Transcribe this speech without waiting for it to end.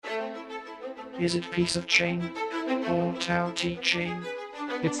Is it piece of chain or Tao Te Ching?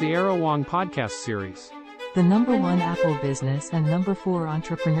 It's the Arrow Wong podcast series. The #1 Apple business and #4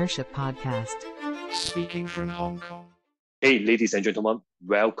 entrepreneurship podcast. Speaking from Hong Kong. Hey, ladies and gentlemen,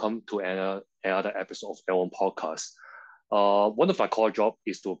 welcome to another episode of Arrow Wong podcast. One of my core job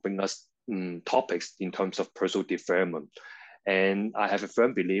is to bring us topics in terms of personal development. And I have a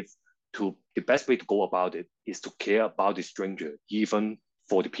firm belief the best way to go about it is to care about the stranger, even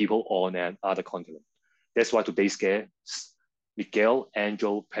for the people on another continent. That's why today's guest, Miguel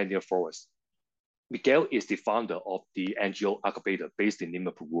Angel Peña Flores. Miguel is the founder of the NGO Acabada based in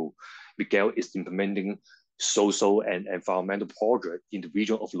Lima, Peru. Miguel is implementing social and environmental projects in the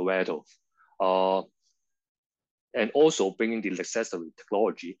region of Loreto, and also bringing the necessary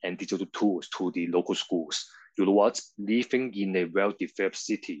technology and digital tools to the local schools. You know what? Living in a well-developed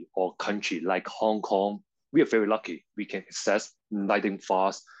city or country like Hong Kong, we are very lucky. We can access lightning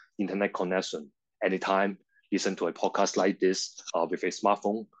fast internet connection anytime, listen to a podcast like this with a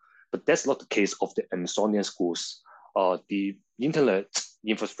smartphone. But that's not the case of the Amazonian schools. The internet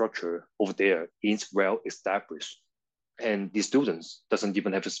infrastructure over there is well established, and the students doesn't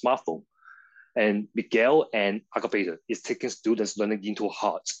even have a smartphone. And Miguel and Acabada is taking students' learning into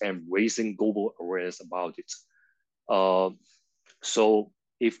heart and raising global awareness about it. So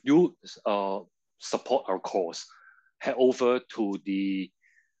if you support our cause, head over to the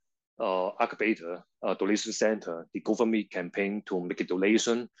Acabada Donation Center, the GoFundMe campaign to make a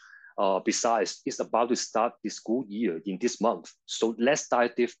donation. Besides, it's about to start the school year in this month. So let's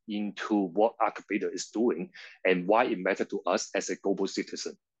dive deep into what Acabada is doing and why it matters to us as a global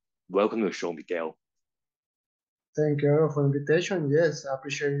citizen. Welcome to the show, Miguel. Thank you for the invitation. Yes, I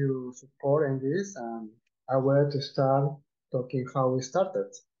appreciate your support in this. I wanted to start talking how we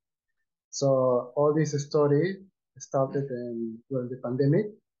started. So all this story started during the pandemic.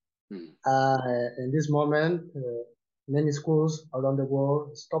 In this moment, many schools around the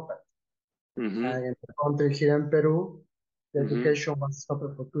world stopped. And in the country here in Peru, the education was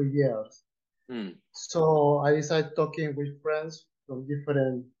stopped for 2 years. So I decided talking with friends from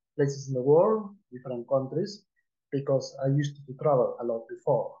different places in the world, different countries, because I used to travel a lot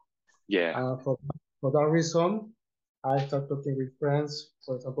before. Yeah. For that reason, I started talking with friends,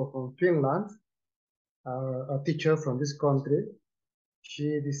 for example, from Finland, a teacher from this country.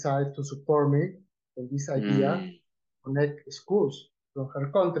 She decided to support me in this idea, connect schools from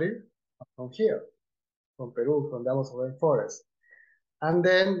her country, from here, from Peru, from the Amazon forest. And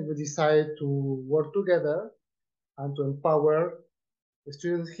then we decided to work together and to empower the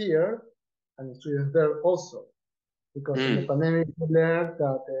students here and the students there also. Because in the pandemic, we learned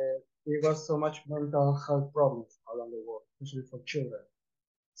that there was so much mental health problems around the world, especially for children.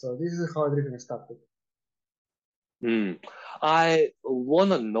 So this is how everything started. I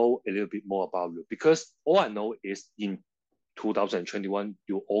want to know a little bit more about you, because all I know is in 2021,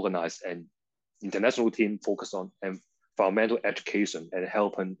 you organized an international team focused on environmental education and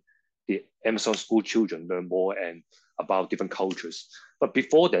helping the Amazon school children learn more and about different cultures. But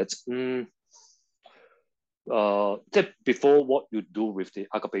before that, before what you do with the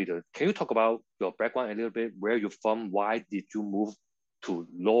Acabada, can you talk about your background a little bit? Where you're from? Why did you move to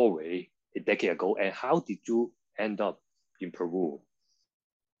Norway a decade ago? And how did you end up in Peru?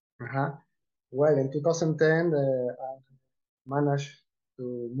 Well, in 2010, I managed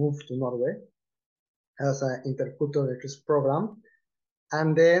to move to Norway as an intercultural exchange program.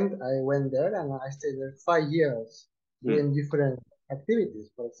 And then I went there and I stayed there 5 years doing different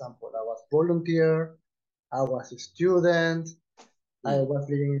activities. For example, I was volunteer, I was a student, I was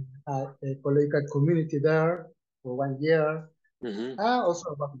living in a political community there for 1 year. I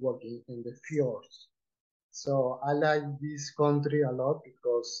also was working in the fjords. So I like this country a lot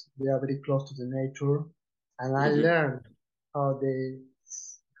because they are very close to the nature, and I learned how they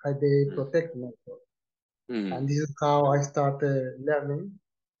protect nature. And this is how I started learning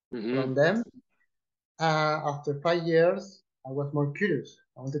from them. After 5 years, I was more curious.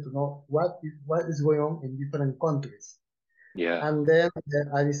 I wanted to know what is going on in different countries. Yeah. And then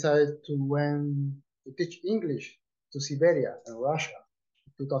I decided to teach English to Siberia and Russia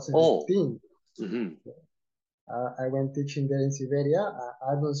in 2015. I went teaching there in Siberia.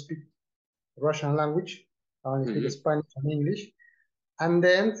 I don't speak Russian language. I only speak Spanish and English. And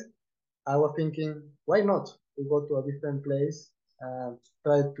then I was thinking, why not to go to a different place and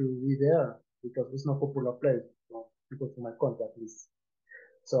try to be there, because it's not a popular place for people from my country at least.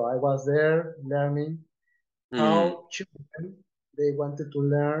 So I was there learning how children, they wanted to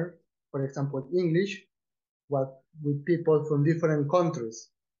learn, for example, English, with people from different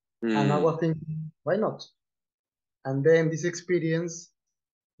countries. And I was thinking, why not? And then this experience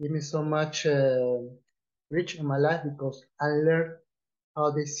give me so much rich in my life because I learned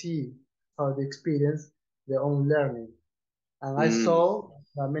how they see, how they experience their own learning. And I Mm, saw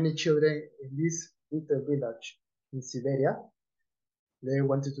many children in this little village in Siberia. They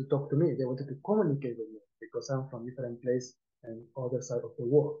wanted to talk to me. They wanted to communicate with me because I'm from different place and other side of the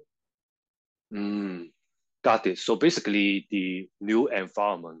world. mm. Got it. So basically, the new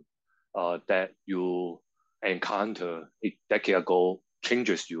environment that you encounter a decade ago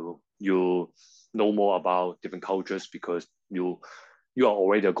changes you. You know more about different cultures because you are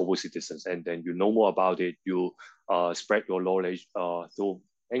already a global citizen, and then you know more about it. You spread your knowledge through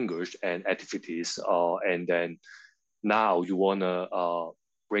English and activities, and then now you wanna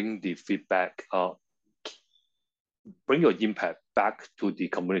bring the feedback, bring your impact back to the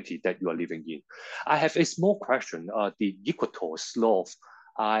community that you are living in. I have a small question. The Equator sloth,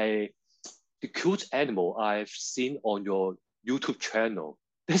 I the cute animal I've seen on your YouTube channel.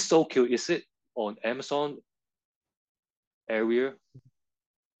 That's so cute. Is it on Amazon area?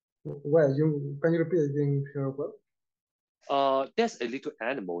 Well, you can you repeat again here well? There's a little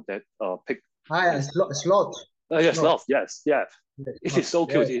animal that pick. Ah, yeah, slot, Yes, slot. sloth. Yes, yeah. Yes, It is slot. so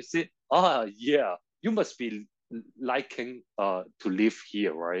cute. Yes. Is it? Ah, yeah. You must be liking to live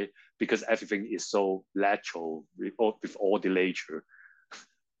here, right? Because everything is so natural with all the nature.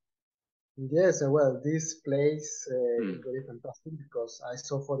 Yes, well, this place is Mm, very fantastic because I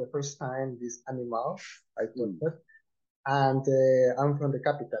saw for the first time this animal. I thought mm. that, and I'm from the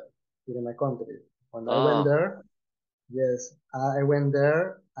capital here in my country. When I went Ah, there, yes, I went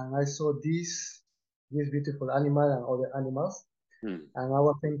there and I saw this beautiful animal and other animals, mm, and I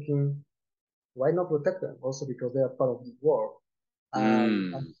was thinking, why not protect them? Also because they are part of the world. And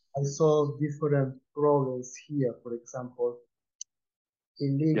mm. I saw different problems here. For example,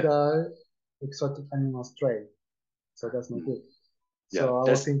 Yeah, illegal exotic animals trade. So that's not mm. good. So Yeah. I was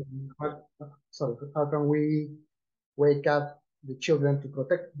That's thinking, sorry, how can we wake up the children to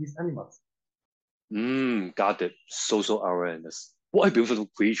protect these animals? got it. Social awareness. What a beautiful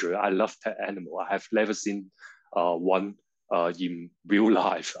creature. I love that animal. I have never seen one in real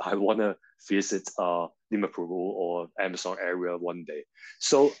life. I wanna visit Lima, Peru or Amazon area one day.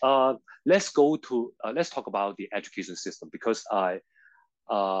 So let's talk about the education system because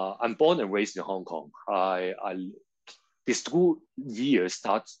I'm born and raised in Hong Kong. The school year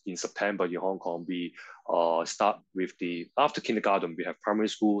starts in September in Hong Kong. We start with the after kindergarten, we have primary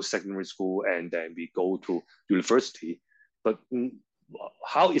school, secondary school, and then we go to university. But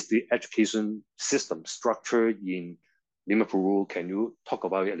how is the education system structured in Lima, Peru? Can you talk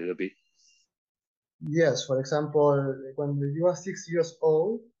about it a little bit? Yes, for example, when you are 6 years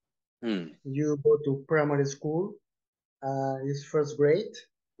old, Mm, you go to primary school, is first grade,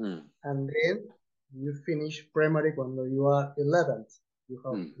 mm, and then you finish primary when you are 11th. You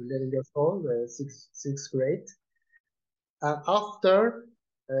have mm, 11 years old, sixth grade. And after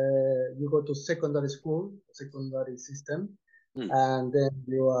you go to secondary school, secondary system, mm, and then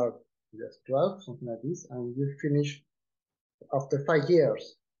you are just 12, something like this, and you finish after 5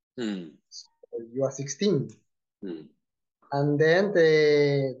 years. mm, So you are 16. mm, And then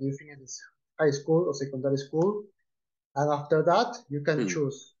you finish this high school or secondary school. And after that, you can mm,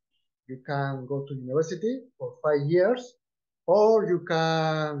 choose. You can go to university for 5 years, or you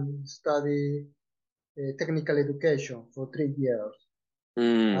can study technical education for 3 years.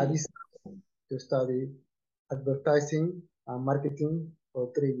 I mm, decided to study advertising and marketing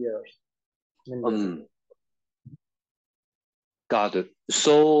for 3 years, many years mm. ago. Got it.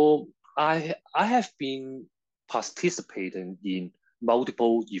 So I have been participating in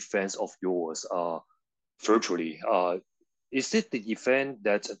multiple events of yours virtually. Is it the event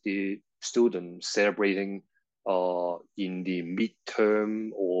that the students celebrating in the midterm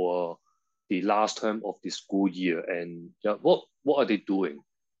or the last term of the school year? And yeah, what are they doing?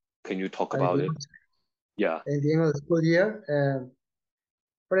 Can you talk At about the it? Yeah. end of the school year,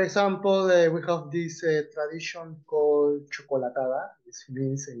 for example, we have this tradition called chocolatada. This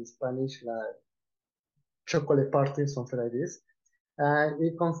means in Spanish like chocolate party, something like this.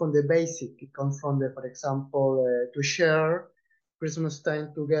 It comes from the basic. It comes from the, for example, to share Christmas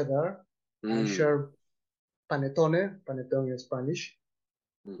time together and Mm, share panettone. Panettone in Spanish.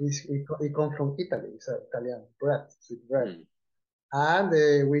 mm, It comes from Italy. It's Italian bread, sweet bread. mm,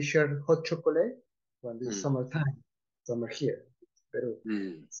 And we share hot chocolate when it's mm, summertime, summer here, Peru.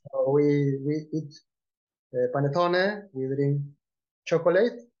 mm, So we eat panettone, we drink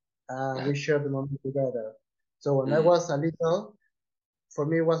chocolate, and we share the moment together. So when I mm, was a little, for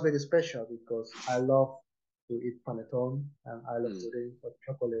me it was very special because I love to eat panettone and I love to mm. drink hot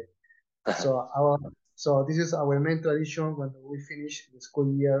chocolate. So our So this is our main tradition when we finish the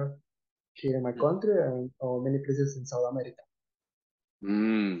school year here in my country and or many places in South America.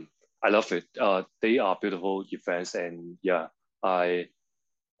 I love it. They are beautiful events, and yeah, I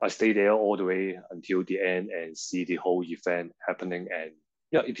I stay there all the way until the end and see the whole event happening, and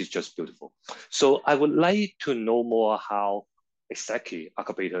yeah, it is just beautiful. So I would like to know more how exactly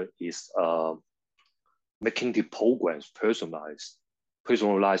Acapita is making the programs personalized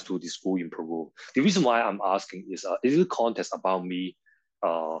to the school in Peru. The reason why I'm asking is a little context about me.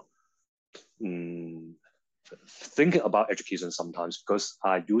 Uh, mm, Thinking about education sometimes because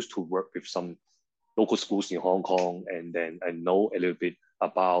I used to work with some local schools in Hong Kong, and then I know a little bit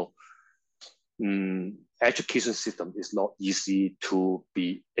about education system is not easy to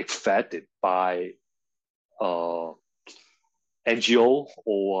be affected by uh, NGO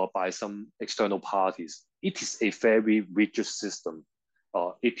or by some external parties. It is a very rigid system.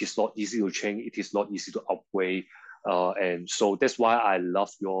 It is not easy to change. It is not easy to upgrade. And so that's why I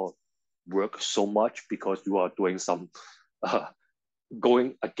love your work so much because you are doing some uh,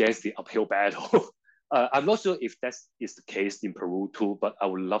 going against the uphill battle. I'm not sure if that is the case in Peru too, but I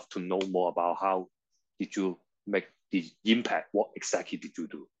would love to know more about how did you make the impact? What exactly did you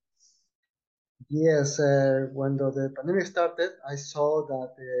do? Yes, when the pandemic started, I saw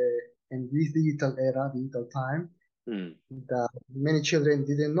that in this digital era, digital time, Mm. that many children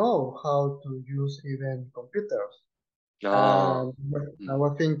didn't know how to use even computers. Ah. And I Mm.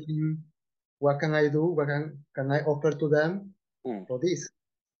 was thinking, what can I do? What can I offer to them Mm. for this?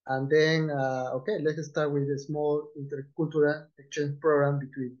 And then, okay, let's start with a small intercultural exchange program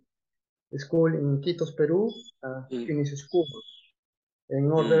between the school in Quitos, Peru, and Mm. Finnish school in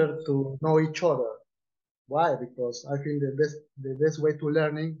Mm. order to know each other. Why? Because I think the best way to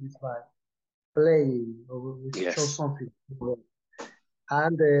learning is by playing or we show Yes. something.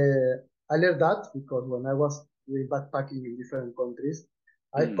 And I learned that because when I was doing backpacking in different countries,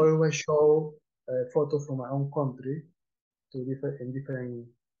 I Mm. always show photos from my own country to different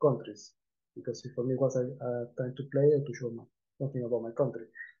countries because for me it was a time to play or to show something about my country.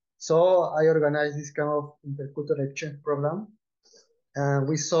 So I organized this kind of intercultural exchange program, and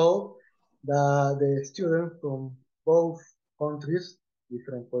we saw that the students from both countries,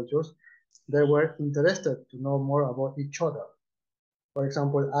 different cultures, they were interested to know more about each other. For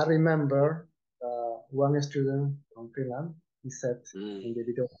example, I remember one student from Finland, he said Mm. in the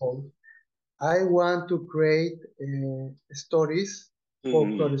video call, I want to create stories, Mm.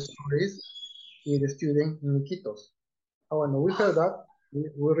 folklore stories with the student in Iquitos. Oh, and we heard that, we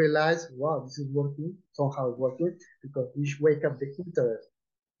realized, wow, this is working, somehow it's working, because we should wake up the interest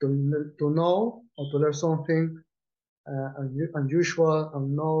to know or to learn something unusual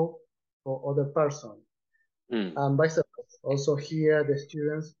and know for other person. Mm. And vice versa. Also here, the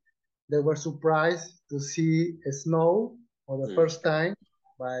students, they were surprised to see snow for the Mm. first time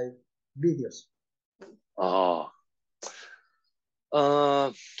by videos. Ah.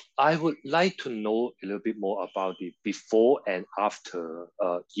 Uh, I would like to know a little bit more about the before and after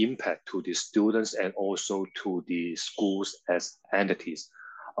impact to the students and also to the schools as entities.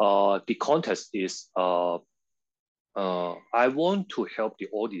 The context is I want to help the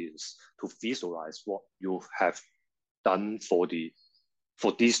audience to visualize what you have done for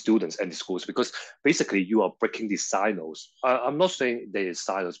these students and the schools because basically you are breaking the silos. I'm not saying there is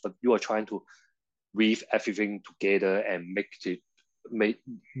silos, but you are trying to weave everything together and make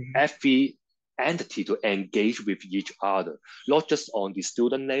Mhm. every entity to engage with each other, not just on the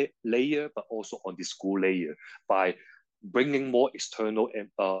student layer, but also on the school layer by bringing more external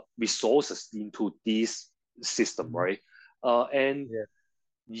resources into this system, Mhm. right? And Yeah.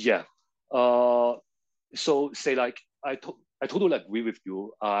 yeah, uh, so say like I totally agree with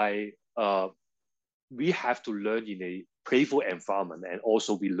you. We have to learn in a playful environment, and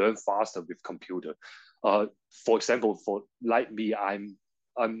also we learn faster with computer. For example, for like me, I'm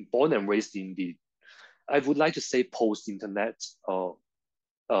born and raised in the I would like to say post-internet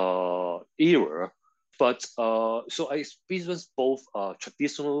era, but so I experienced both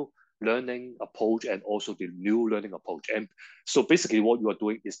traditional learning approach and also the new learning approach. And so basically, what you are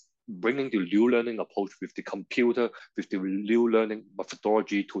doing is bringing the new learning approach with the computer, with the new learning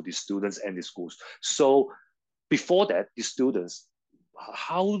methodology to the students and the schools. So before that, the students,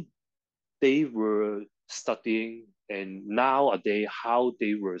 how they were studying, and nowadays how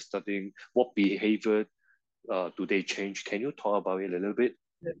they were studying, what behavior do they change? Can you talk about it a little bit?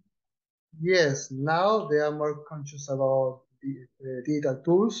 Yes, now they are more conscious about the digital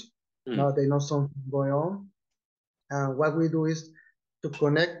tools. Mm, Now they know something going on. And what we do is to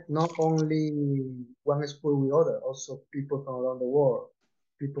connect not only one school with other, also people from around the world,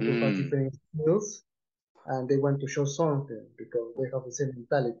 people who have mm, different skills. and they want to show something because they have the same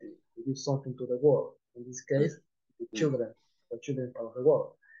mentality to give something to the world. In this case, the children of the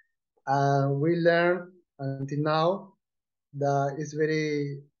world. And we learn until now that it's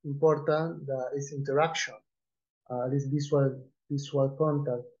very important that is interaction, this visual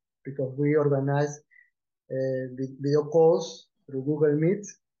contact, because we organize video calls through Google Meet,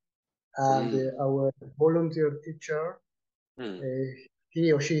 and our volunteer teacher,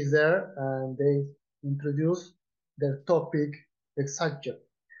 he or she is there, and they introduce their topic, the subject,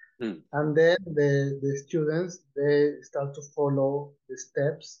 and then the students, they start to follow the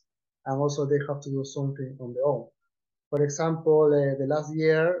steps, and also they have to do something on their own. For example, the last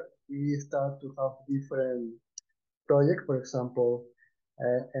year we start to have different projects. For example,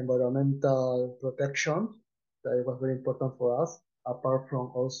 environmental protection, that was very important for us, apart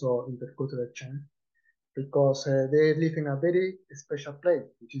from also intercultural exchange, because they live in a very special place,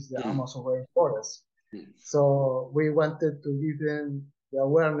 which is the Amazon rainforest. So we wanted to give them the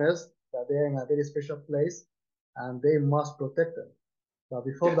awareness that they're in a very special place and they must protect them. But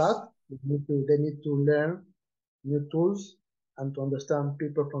before that, they need to learn new tools and to understand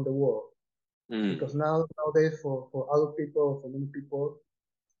people from the world. Because nowadays, for other people, for many people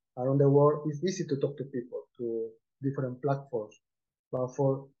around the world, it's easy to talk to people, to different platforms. But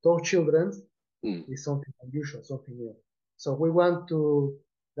for those children, it's something unusual, something new. So we want to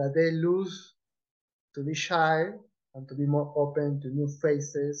that they lose to be shy and to be more open to new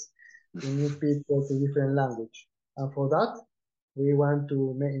faces, to new people, to different language. And for that, we want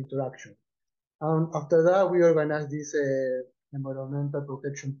to make interaction. And after that, we organized this environmental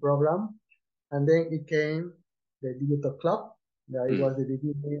protection program. And then it came the digital club. That it was the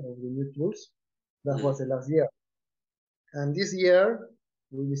beginning of the new tools. That was the last year. And this year,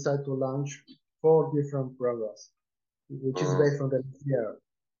 we decided to launch 4 different programs, which is based on the last year.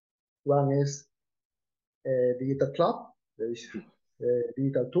 One is digital club, there is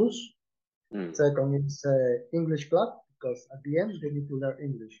digital tools. Second is English club, because at the end they need to learn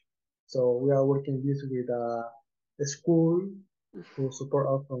English. So we are working this with a school who support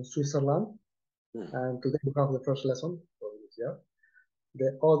us from Switzerland, and today we have the first lesson for this year.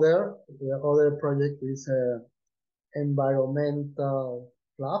 The other project is environmental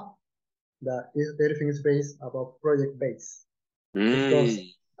club, that is everything is based about project base, because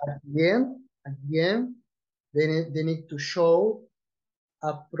at the end they need to show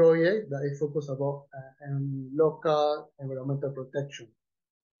a project that is focused about local environmental protection.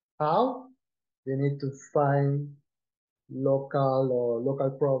 How? They need to find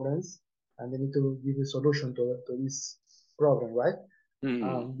local problems, and they need to give a solution to this problem, right?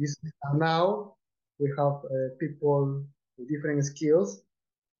 Now we have people with different skills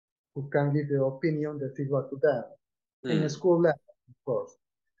who can give their opinion, their feedback to them in a school level, of course.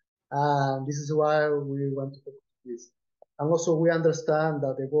 And this is why we want to focus on this. And also we understand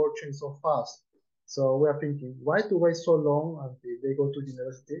that the world changes so fast. So we are thinking, why to wait so long until they go to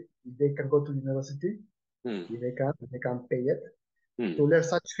university? If they can go to university, if they can pay it, to learn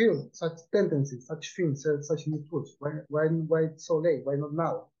such fields, such tendencies, such things, such new tools. Why so late? Why not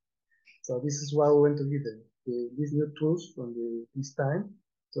now? So this is why we want to give them these new tools from this time,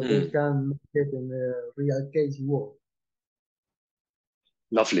 so they can make it in a real case world.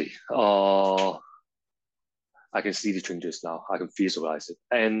 Lovely. I can see the changes now. I can visualize it.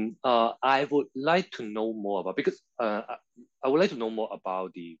 And I would like to know more about, because I would like to know more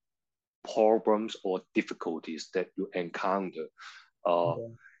about the problems or difficulties that you encounter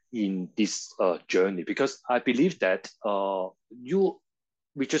in this journey, because I believe that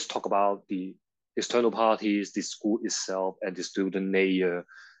we just talk about the external parties, the school itself, and the student layer,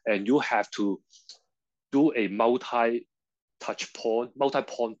 and you have to do a multi-point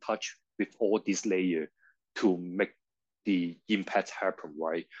touch with all these layers to make the impact happen,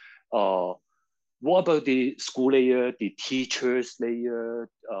 right? What about the school layer, the teachers layer,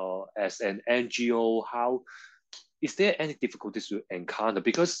 as an NGO? How is there any difficulties you encounter?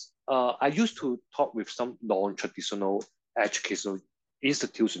 Because I used to talk with some non-traditional educational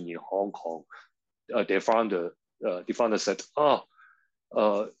institution in Hong Kong. The founder said,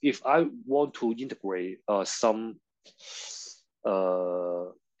 if I want to integrate some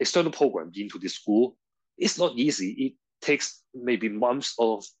external program into the school, it's not easy. It takes maybe months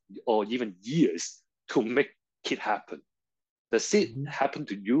or even years to make it happen. Does it happen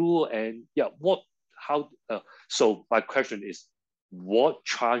to you? And so my question is, what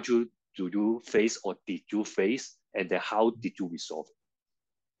challenges do you face or did you face, and then how did you resolve it?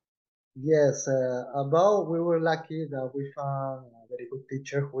 Yes, we were lucky that we found a very good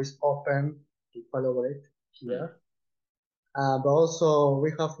teacher who is open to collaborate here. But also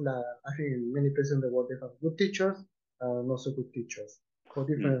we have, I think in many places in the world, they have good teachers and also good teachers for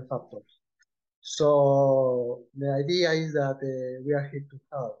different factors. So the idea is that we are here to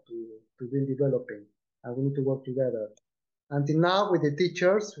help, to be developing, and we need to work together. Until now, with the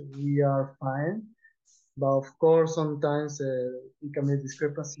teachers, we are fine. But of course, sometimes it can be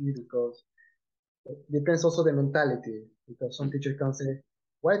discrepancy because it depends also the mentality. Because some teachers can say,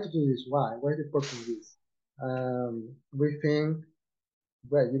 "Why to do this? Why? What is the purpose of this?" We think,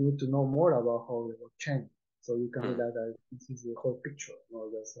 well, you need to know more about how the world change, so you can realize that this is the whole picture,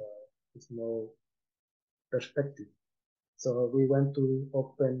 not just a small perspective. So we want to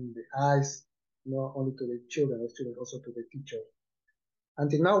open the eyes not only to the children, also to the teachers.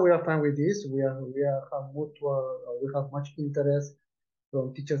 Until now, we are fine with this. We have mutual, we have much interest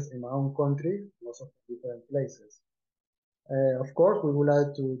from teachers in my own country, also from different places. Of course, we would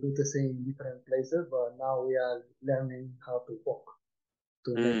like to do the same in different places, but now we are learning how to walk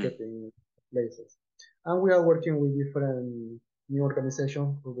to make it in places. And we are working with different new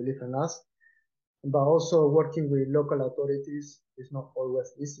organizations who believe in us, but also working with local authorities is not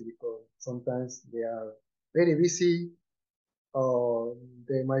always easy because sometimes they are very busy or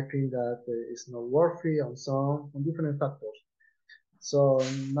they might think that it's not worthy and so on different factors. So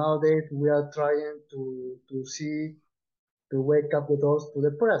nowadays we are trying to see to wake up with us to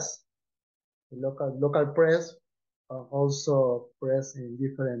the press, the local press, also press in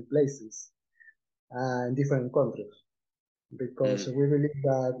different places and different countries, because we believe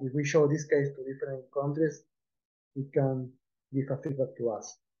that if we show this case to different countries, it can give a feedback to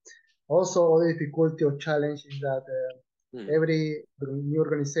us. Also, other difficulty or challenge is that every new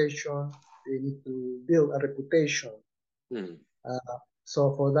organization, they need to build a reputation.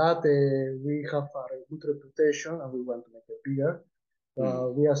 So for that, we have a good reputation and we want to make it bigger.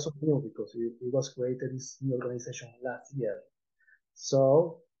 We are so new because it was created this new organization last year.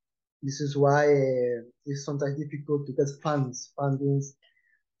 So this is why it's sometimes difficult to get fundings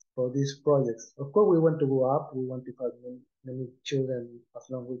for these projects. Of course, we want to go up. We want to have many children as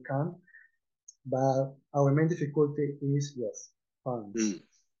long as we can. But our main difficulty is, yes, funds.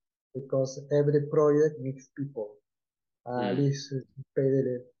 Because every project needs people. At least to pay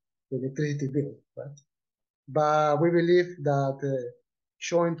the electricity bill, right? But we believe that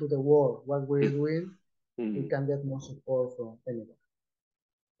showing to the world what we're doing, we can get more support from anyone.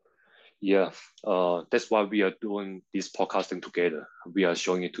 Yeah, that's why we are doing this podcasting together. We are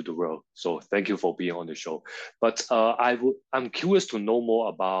showing it to the world. So thank you for being on the show. But I'm curious to know more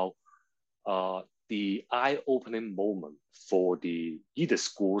about the eye-opening moment for the either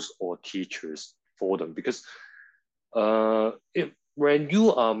schools or teachers for them, because when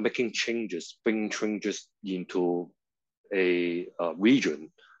you are making changes, bringing changes into a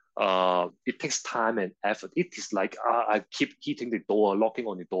region, it takes time and effort. It is like I keep hitting the door, knocking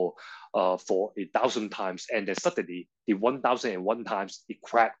on the door for 1,000 times, and then suddenly the 1,001 times it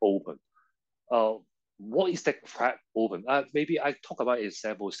crack open. Uh, what is that crack open? Maybe I talk about an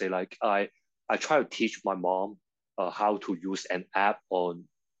example. Say like I try to teach my mom how to use an app on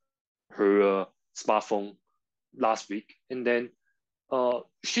her smartphone last week, and then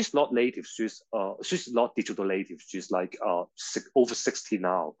she's not native. She's not digital native. She's like over 60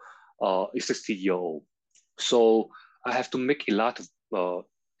 now, 60-year-old. So I have to make a lot of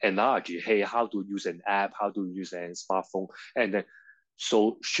analogy. Hey, how to use an app? How to use a smartphone? And then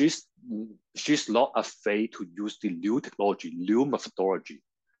so she's not afraid to use the new technology, new methodology.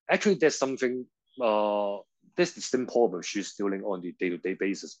 Actually, there's something. There's the same problem she's dealing on the day-to-day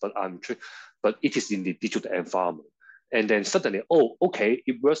basis, but it is in the digital environment. And then suddenly, oh, okay,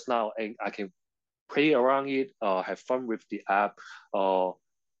 it works now, and I can play around it, have fun with the app.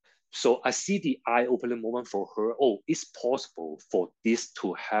 So I see the eye-opening moment for her. Oh, it's possible for this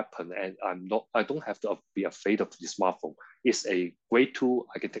to happen, and I don't have to be afraid of the smartphone. It's a great tool.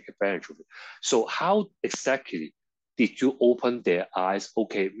 I can take advantage of it. So how exactly did you open their eyes?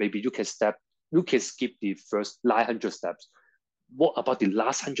 Okay, maybe you can skip the first 900 steps. What about the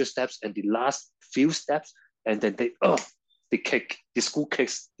last 100 steps and the last few steps? And then the school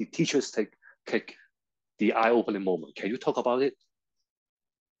kicks, the teachers kick the eye-opening moment. Can you talk about it?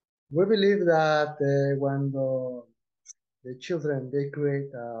 We believe that when the children, they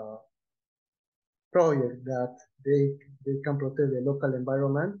create a project that they can protect the local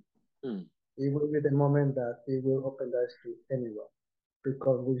environment, it will be the moment that they will open their eyes to anyone.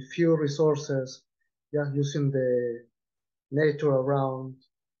 Because with few resources, just using the nature around,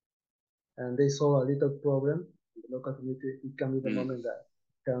 and they solve a little problem in the local community, it can be the moment that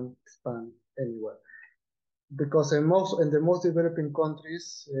can expand anywhere. Because in the most developing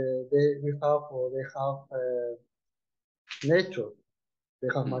countries, they have nature. They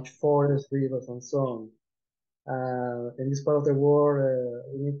have Mm. much forests, rivers, and so on. In this part of the world,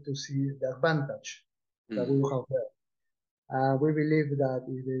 we need to see the advantage that we Mm. will have there. We believe that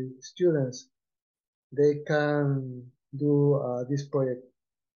if the students they can do this project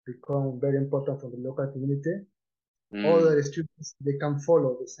become very important for the local community, Mm. other students they can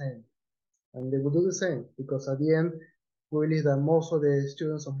follow the same, and they will do the same because at the end we believe that most of the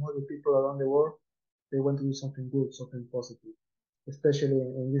students and most of the people around the world they want to do something good, something positive, especially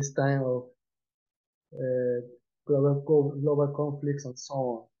in this time of uh, global conflicts and so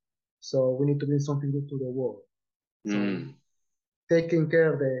on. So we need to bring something good to the world. So Mm. taking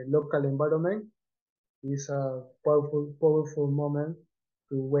care of the local environment is a powerful moment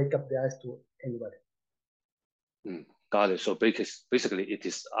to wake up the eyes to anybody. Mm. Got it. So basically, it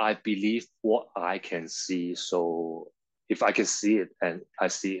is I believe what I can see. So if I can see it and I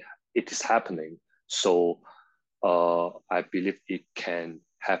see it is happening, so I believe it can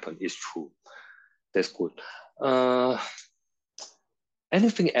happen. It's true. That's good. Uh,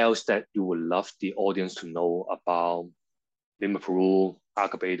 Anything else that you would love the audience to know about Lima Peru,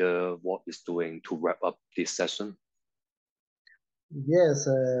 Acabeda, what it's doing to wrap up this session? Yes,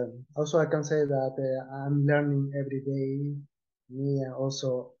 also I can say that I'm learning every day. Me and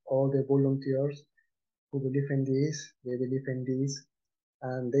also all the volunteers who believe in this, they believe in this,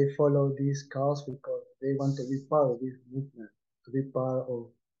 and they follow this cause because they want to be part of this movement, to be part of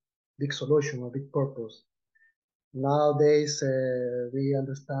big solution, a big purpose. Nowadays, we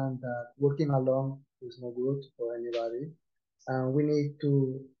understand that working alone is no good for anybody, and we need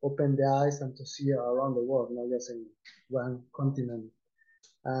to open the eyes and to see around the world, not just in one continent.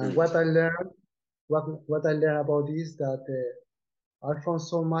 And Mm. what I learned about this that I found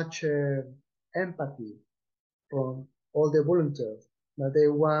so much empathy from all the volunteers that they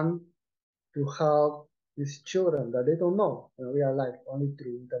want to help these children that they don't know in real life, only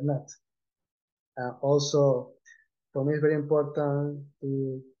through internet. And also, for me, it's very important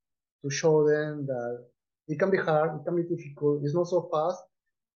to show them that it can be hard, it can be difficult, it's not so fast,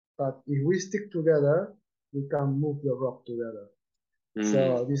 but if we stick together, we can move the rock together. Mm.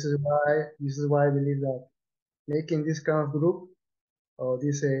 So this is why I believe that making this kind of group or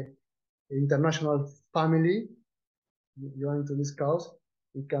this international family join to this cause,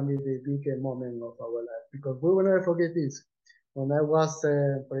 it can be the big moment of our life because we will never forget this. When I was,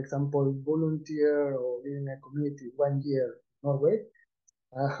 for example, volunteer or in a community 1 year in Norway,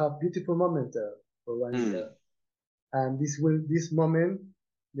 I have beautiful moments there for 1 year, Mm. and this moment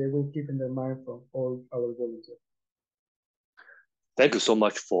they will keep in their mind from all our volunteers. Thank you so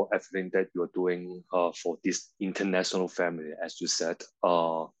much for everything that you're doing for this international family, as you said.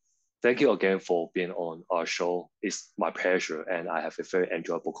 Thank you again for being on our show. It's my pleasure, and I have a very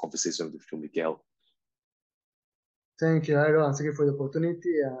enjoyable conversation with you, Miguel. Thank you, Iro, and thank you for the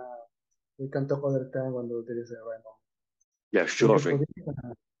opportunity. We can talk other time when there is a right moment. Yeah, Thank sure you for thing.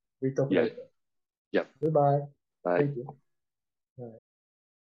 this. We talk Yeah, later. yeah. Goodbye. Bye. Thank you. Bye.